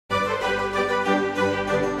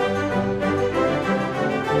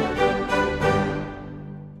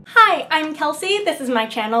I'm Kelsey. This is my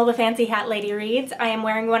channel, The Fancy Hat Lady Reads. I am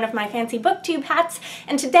wearing one of my fancy booktube hats,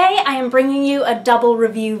 and today I am bringing you a double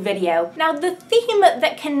review video. Now, the theme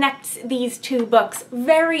that connects these two books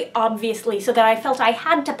very obviously, so that I felt I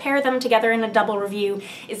had to pair them together in a double review,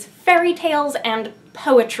 is fairy tales and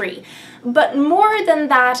poetry. But more than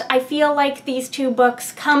that, I feel like these two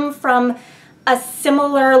books come from a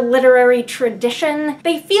similar literary tradition.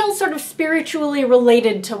 They feel sort of spiritually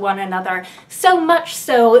related to one another, so much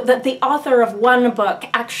so that the author of one book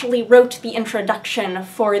actually wrote the introduction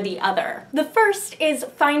for the other. The first is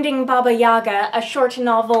Finding Baba Yaga, a short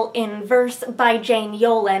novel in verse by Jane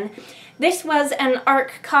Yolen. This was an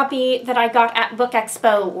ARC copy that I got at Book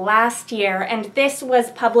Expo last year, and this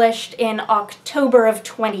was published in October of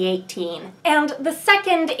 2018. And the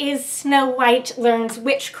second is Snow White Learns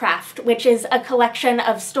Witchcraft, which is a collection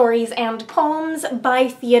of stories and poems by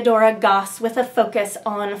Theodora Goss with a focus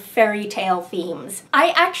on fairy tale themes.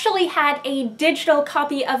 I actually had a digital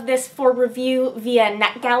copy of this for review via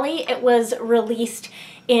NetGalley. It was released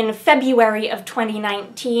in February of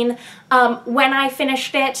 2019. When I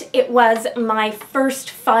finished it, it was my first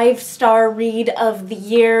 5-star read of the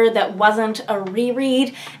year that wasn't a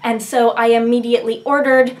reread, and so I immediately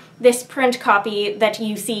ordered this print copy that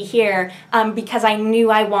you see here because I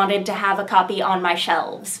knew I wanted to have a copy on my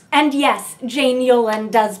shelves. And yes, Jane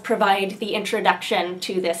Yolen does provide the introduction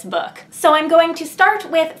to this book. So I'm going to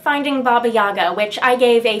start with Finding Baba Yaga, which I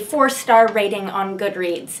gave a 4-star rating on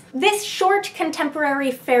Goodreads. This short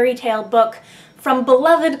contemporary fairy tale book from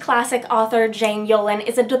beloved classic author Jane Yolen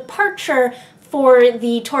is a departure for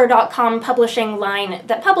the Tor.com publishing line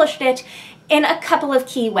that published it in a couple of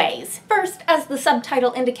key ways. First, as the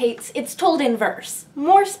subtitle indicates, it's told in verse.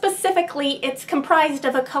 More specifically, it's comprised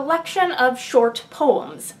of a collection of short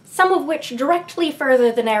poems, some of which directly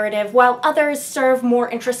further the narrative, while others serve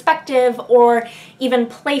more introspective or even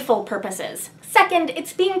playful purposes. Second,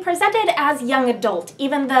 it's being presented as young adult,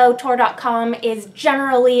 even though Tor.com is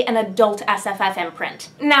generally an adult SFF imprint.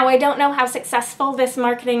 Now, I don't know how successful this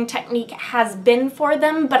marketing technique has been for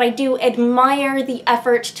them, but I do admire the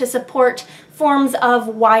effort to support forms of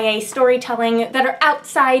YA storytelling that are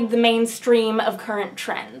outside the mainstream of current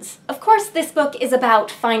trends. Of course, this book is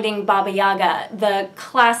about finding Baba Yaga, the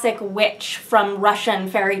classic witch from Russian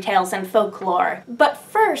fairy tales and folklore. But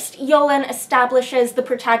first, Yolen establishes the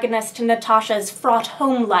protagonist Natasha's fraught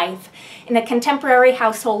home life in a contemporary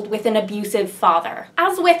household with an abusive father.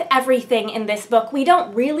 As with everything in this book, we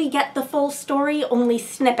don't really get the full story, only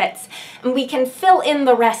snippets, and we can fill in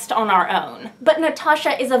the rest on our own. But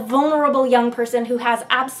Natasha is a vulnerable young person who has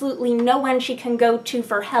absolutely no one she can go to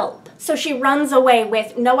for help. So she runs away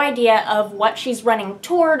with no idea of what she's running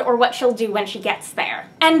toward or what she'll do when she gets there.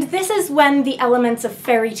 And this is when the elements of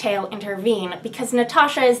fairy tale intervene, because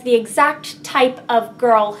Natasha is the exact type of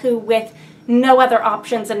girl who, with no other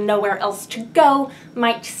options and nowhere else to go,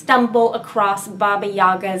 might stumble across Baba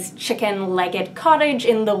Yaga's chicken-legged cottage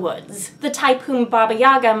in the woods. The type whom Baba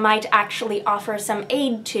Yaga might actually offer some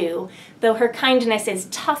aid to, though her kindness is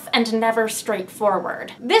tough and never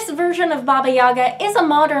straightforward. This version of Baba Yaga is a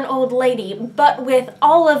modern old lady, but with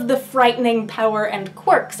all of the frightening power and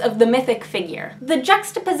quirks of the mythic figure. The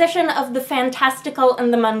juxtaposition of the fantastical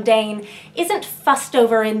and the mundane isn't fussed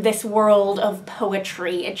over in this world of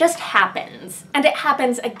poetry, it just happens. And it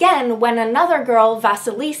happens again when another girl,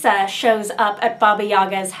 Vasilisa, shows up at Baba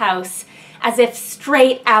Yaga's house, as if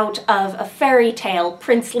straight out of a fairy tale,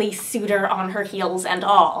 princely suitor on her heels and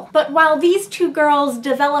all. But while these two girls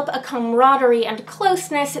develop a camaraderie and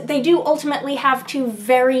closeness, they do ultimately have two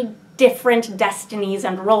very different destinies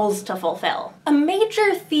and roles to fulfill. A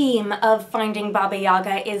major theme of Finding Baba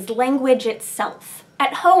Yaga is language itself.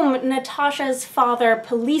 At home, Natasha's father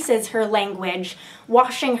polices her language,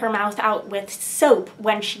 washing her mouth out with soap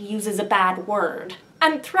when she uses a bad word.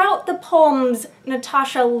 And throughout the poems,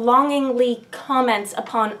 Natasha longingly comments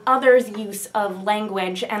upon others' use of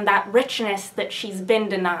language and that richness that she's been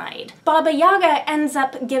denied. Baba Yaga ends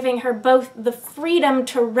up giving her both the freedom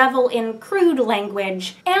to revel in crude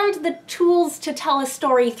language and the tools to tell a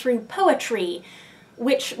story through poetry,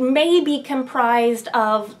 which may be comprised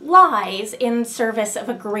of lies in service of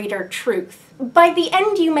a greater truth. By the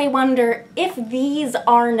end, you may wonder, if these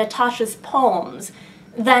are Natasha's poems,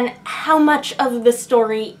 then how much of the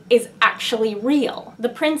story is actually real? The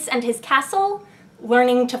prince and his castle?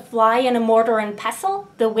 Learning to fly in a mortar and pestle?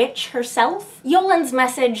 The witch herself? Yolen's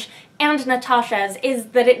message, and Natasha's, is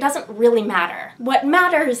that it doesn't really matter. What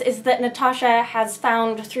matters is that Natasha has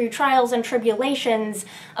found, through trials and tribulations,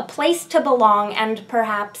 a place to belong and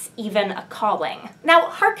perhaps even a calling. Now,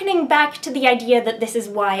 hearkening back to the idea that this is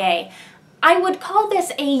YA, I would call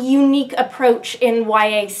this a unique approach in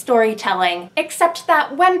YA storytelling, except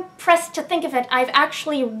that when pressed to think of it, I've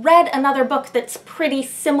actually read another book that's pretty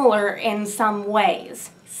similar in some ways.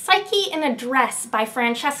 Psyche in a Dress by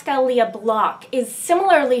Francesca Lia Bloch is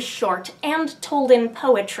similarly short and told in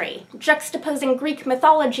poetry, juxtaposing Greek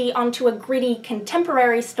mythology onto a gritty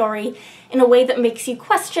contemporary story in a way that makes you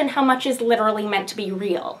question how much is literally meant to be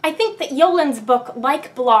real. I think that Yolen's book,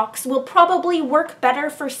 like Bloch's, will probably work better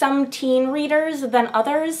for some teen readers than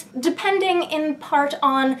others, depending in part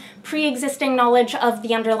on pre-existing knowledge of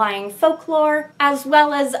the underlying folklore, as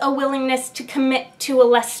well as a willingness to commit to a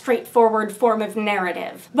less straightforward form of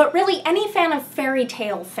narrative. But really, any fan of fairy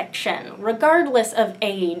tale fiction, regardless of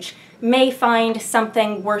age, may find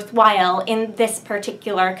something worthwhile in this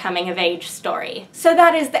particular coming-of-age story. So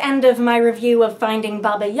that is the end of my review of Finding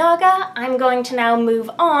Baba Yaga. I'm going to now move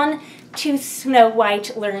on to Snow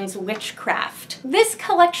White Learns Witchcraft. This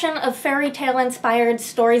collection of fairy tale-inspired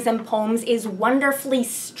stories and poems is wonderfully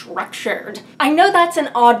structured. I know that's an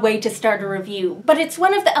odd way to start a review, but it's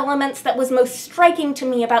one of the elements that was most striking to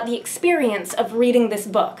me about the experience of reading this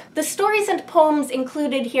book. The stories and poems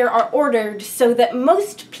included here are ordered so that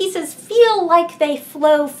most pieces feel like they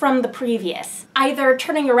flow from the previous, either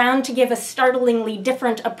turning around to give a startlingly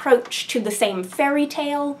different approach to the same fairy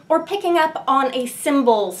tale, or picking up on a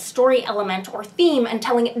symbol, story element, or theme and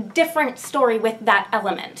telling a different story with that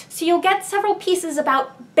element. So you'll get several pieces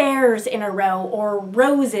about bears in a row, or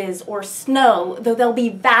roses, or snow, though they'll be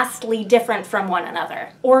vastly different from one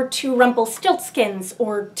another. Or two Rumpelstiltskins,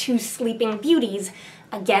 or two Sleeping Beauties,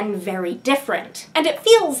 again very different. And it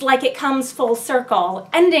feels like it comes full circle,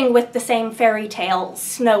 ending with the same fairy tale,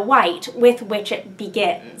 Snow White, with which it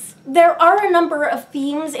begins. There are a number of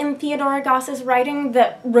themes in Theodora Goss's writing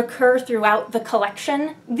that recur throughout the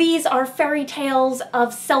collection. These are fairy tales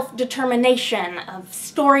of self-determination, of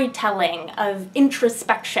storytelling, of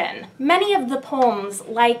introspection. Many of the poems,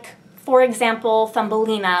 like, for example,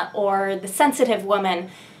 Thumbelina or The Sensitive Woman,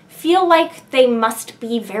 feel like they must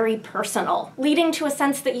be very personal, leading to a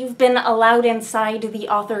sense that you've been allowed inside the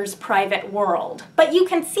author's private world. But you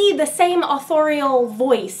can see the same authorial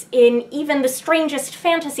voice in even the strangest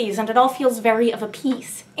fantasies, and it all feels very of a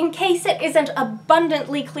piece. In case it isn't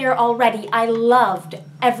abundantly clear already, I loved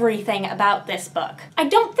everything about this book. I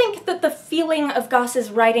don't think that the feeling of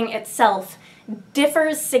Goss's writing itself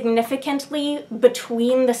differs significantly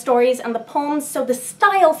between the stories and the poems, so the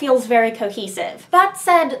style feels very cohesive. That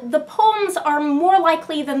said, the poems are more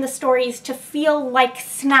likely than the stories to feel like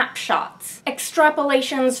snapshots,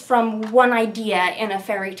 extrapolations from one idea in a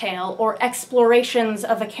fairy tale, or explorations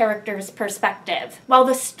of a character's perspective, while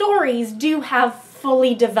the stories do have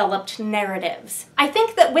fully developed narratives. I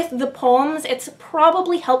think that with the poems, it's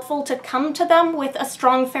probably helpful to come to them with a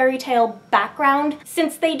strong fairy tale background,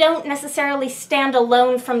 since they don't necessarily stand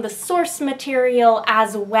alone from the source material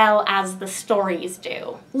as well as the stories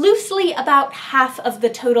do. Loosely, about half of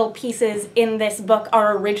the total pieces in this book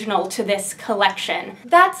are original to this collection.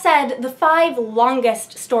 That said, the 5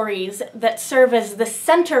 longest stories that serve as the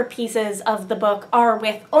centerpieces of the book are,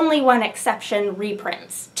 with only one exception,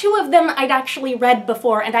 reprints. 2 of them I'd actually read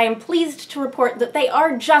before, and I am pleased to report that they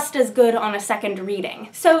are just as good on a second reading.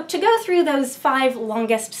 So to go through those 5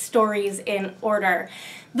 longest stories in order,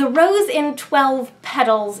 The Rose in 12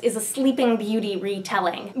 Petals is a Sleeping Beauty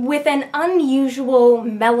retelling, with an unusual,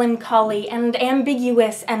 melancholy, and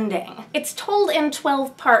ambiguous ending. It's told in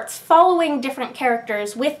 12 parts, following different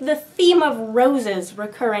characters, with the theme of roses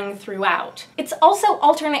recurring throughout. It's also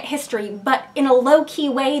alternate history, but in a low-key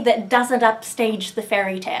way that doesn't upstage the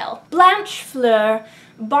fairy tale. Blanchefleur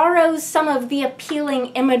borrows some of the appealing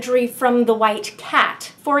imagery from The White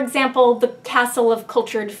Cat, for example, the castle of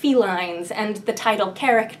cultured felines and the title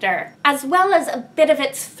character, as well as a bit of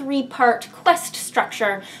its 3-part quest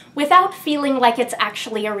structure without feeling like it's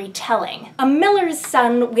actually a retelling. A miller's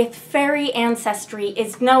son with fairy ancestry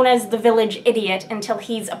is known as the village idiot until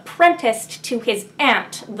he's apprenticed to his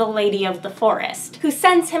aunt, the Lady of the Forest, who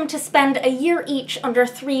sends him to spend a year each under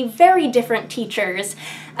 3 very different teachers,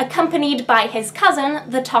 accompanied by his cousin,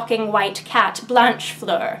 the talking white cat,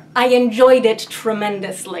 Blanchefleur. I enjoyed it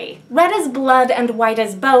tremendously. Red as Blood and White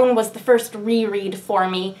as Bone was the first reread for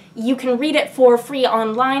me. You can read it for free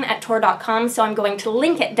online at tor.com, so I'm going to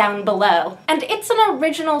link it down below. And it's an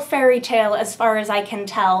original fairy tale as far as I can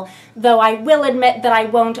tell, though I will admit that I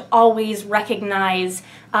won't always recognize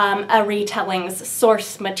a retelling's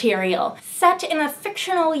source material. Set in a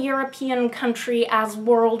fictional European country as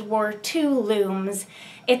World War II looms,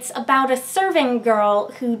 it's about a serving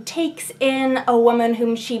girl who takes in a woman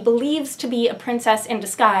whom she believes to be a princess in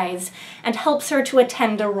disguise and helps her to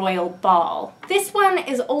attend a royal ball. This one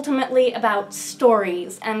is ultimately about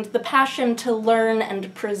stories and the passion to learn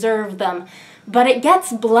and preserve them, but it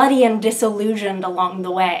gets bloody and disillusioned along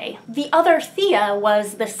the way. The other Thea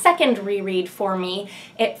was the second reread for me.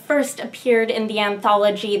 It first appeared in the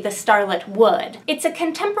anthology The Starlit Wood. It's a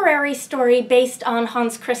contemporary story based on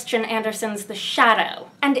Hans Christian Andersen's The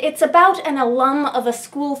Shadow, and it's about an alum of a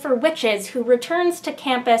school for witches who returns to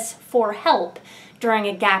campus for help during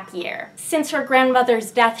a gap year. Since her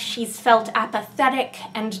grandmother's death, she's felt apathetic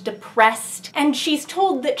and depressed, and she's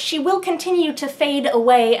told that she will continue to fade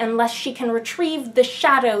away unless she can retrieve the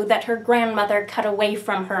shadow that her grandmother cut away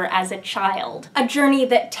from her as a child. A journey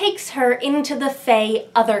that takes her into the Fae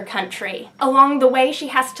Other Country. Along the way, she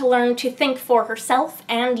has to learn to think for herself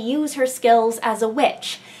and use her skills as a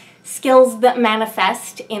witch. Skills that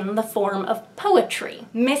manifest in the form of poetry.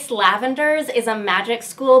 Miss Lavender's is a magic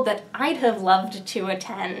school that I'd have loved to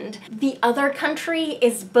attend. The Other Country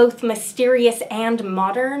is both mysterious and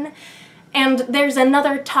modern, and there's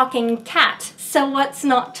another talking cat, so what's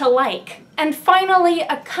not to like? And finally,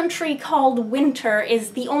 A Country Called Winter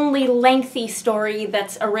is the only lengthy story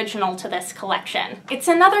that's original to this collection. It's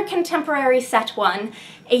another contemporary set one,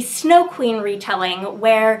 a Snow Queen retelling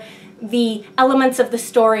where the elements of the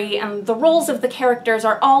story and the roles of the characters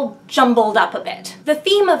are all jumbled up a bit. The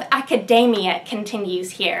theme of academia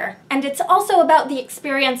continues here, and it's also about the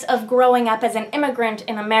experience of growing up as an immigrant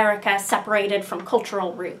in America separated from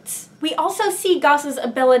cultural roots. We also see Goss's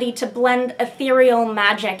ability to blend ethereal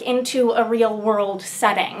magic into a real-world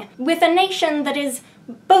setting, with a nation that is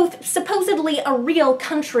both supposedly a real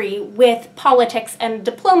country with politics and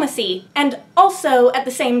diplomacy, and also, at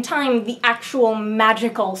the same time, the actual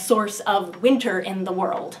magical source of winter in the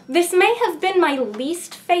world. This may have been my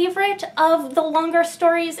least favorite of the longer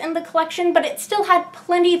stories in the collection, but it still had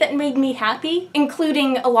plenty that made me happy,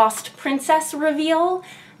 including a lost princess reveal,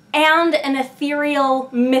 and an ethereal,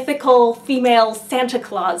 mythical female Santa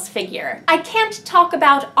Claus figure. I can't talk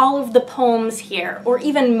about all of the poems here, or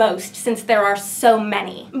even most, since there are so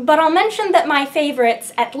many. But I'll mention that my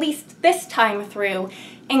favorites, at least this time through,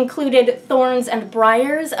 included Thorns and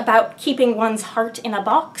Briars, about keeping one's heart in a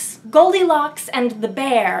box, Goldilocks and the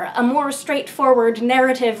Bear, a more straightforward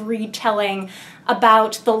narrative retelling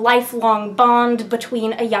about the lifelong bond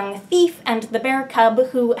between a young thief and the bear cub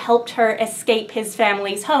who helped her escape his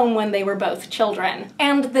family's home when they were both children,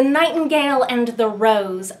 and The Nightingale and the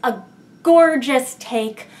Rose, a gorgeous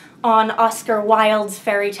take on Oscar Wilde's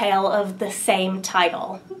fairy tale of the same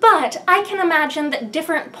title. But I can imagine that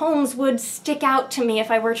different poems would stick out to me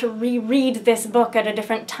if I were to reread this book at a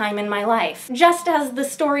different time in my life, just as the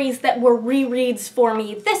stories that were rereads for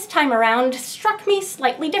me this time around struck me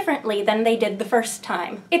slightly differently than they did the first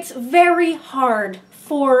time. It's very hard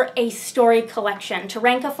for a story collection to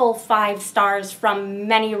rank a full 5 stars from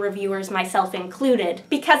many reviewers, myself included,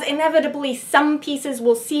 because inevitably some pieces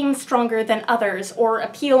will seem stronger than others or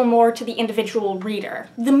appeal more to the individual reader.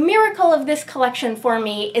 The miracle of this collection for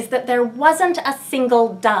me is that there wasn't a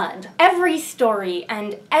single dud. Every story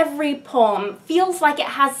and every poem feels like it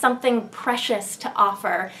has something precious to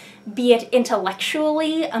offer, be it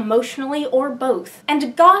intellectually, emotionally, or both.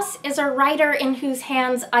 And Goss is a writer in whose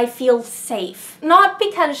hands I feel safe. Not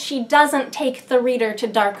because she doesn't take the reader to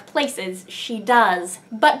dark places, she does,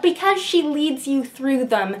 but because she leads you through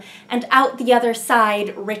them and out the other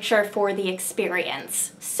side richer for the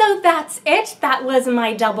experience. So that's it. That was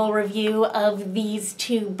my double review of these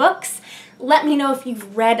 2 books. Let me know if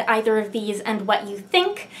you've read either of these and what you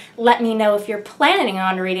think. Let me know if you're planning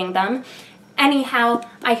on reading them. Anyhow,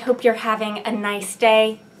 I hope you're having a nice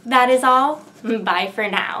day. That is all. Bye for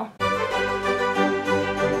now.